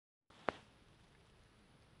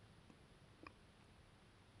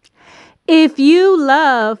If you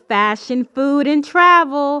love fashion, food, and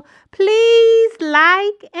travel, please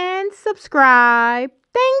like and subscribe.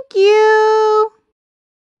 Thank you.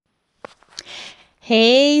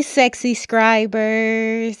 Hey, sexy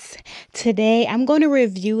scribers. Today I'm going to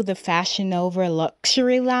review the Fashion Nova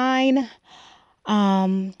luxury line.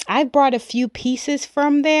 I brought a few pieces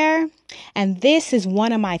from there, and this is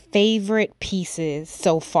one of my favorite pieces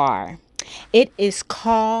so far. It is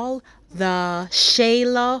called the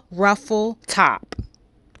Shayla Ruffle top.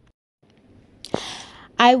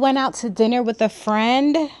 I went out to dinner with a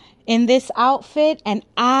friend in this outfit, and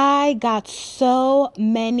I got so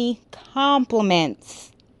many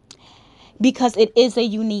compliments because it is a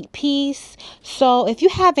unique piece. So if you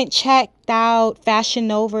haven't checked out Fashion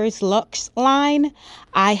Nova's Luxe line,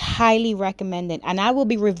 I highly recommend it. And I will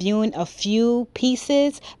be reviewing a few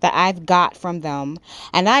pieces that I've got from them.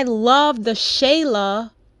 And I love the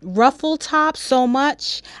Shayla ruffle top so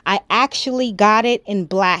much. I actually got it in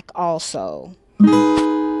black also.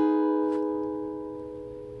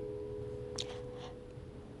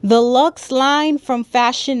 The Luxe line from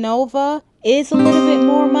Fashion Nova is a little bit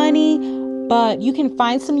more money, but you can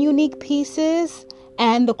find some unique pieces,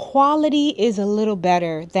 and the quality is a little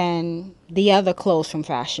better than the other clothes from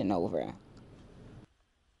Fashion Nova.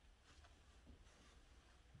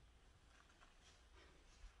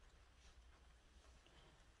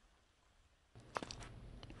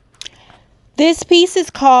 This piece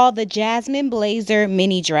is called the Jazmyn Blazer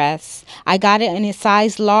mini dress. I got it in a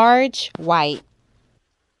size large, white.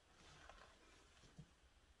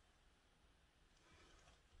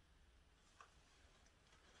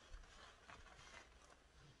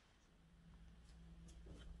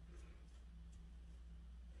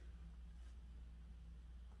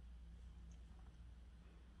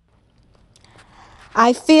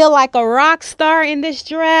 I feel like a rock star in this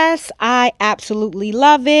dress. I absolutely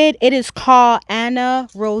love it. It is called Anna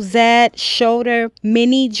Rosette Shoulder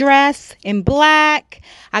mini dress in black.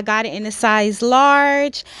 I got it in a size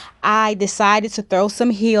large. I decided to throw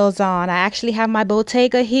some heels on. I actually have my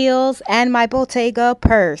Bottega heels and my Bottega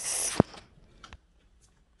purse.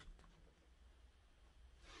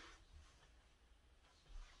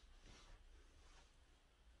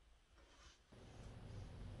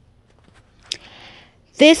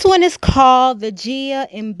 This one is called the Gia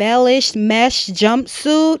Embellished Mesh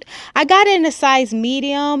Jumpsuit. I got it in a size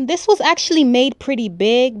medium. This was actually made pretty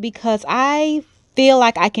big because I feel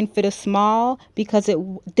like I can fit a small because it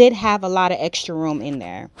did have a lot of extra room in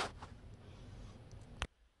there.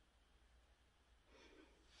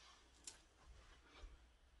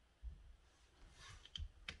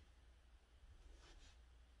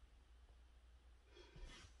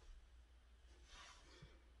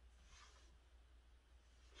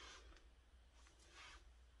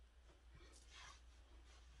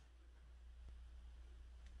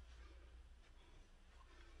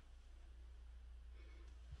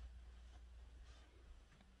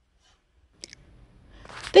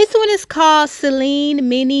 This one is called Selene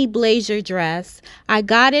Mini Blazer Dress. I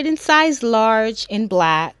got it in size large in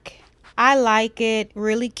black. I like it.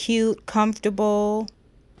 Really cute, comfortable.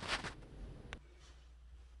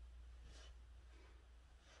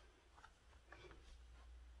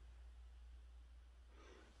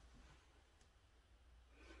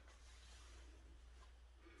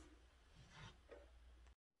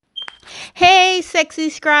 Hey, sexy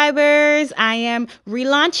scribers! I am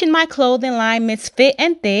relaunching my clothing line, Miss Fit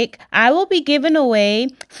and Thick. I will be giving away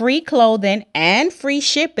free clothing and free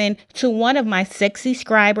shipping to one of my sexy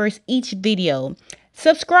scribers each video.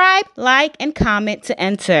 Subscribe, like, and comment to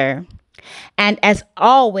enter. And as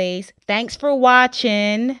always, thanks for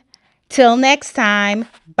watching. Till next time,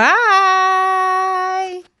 bye!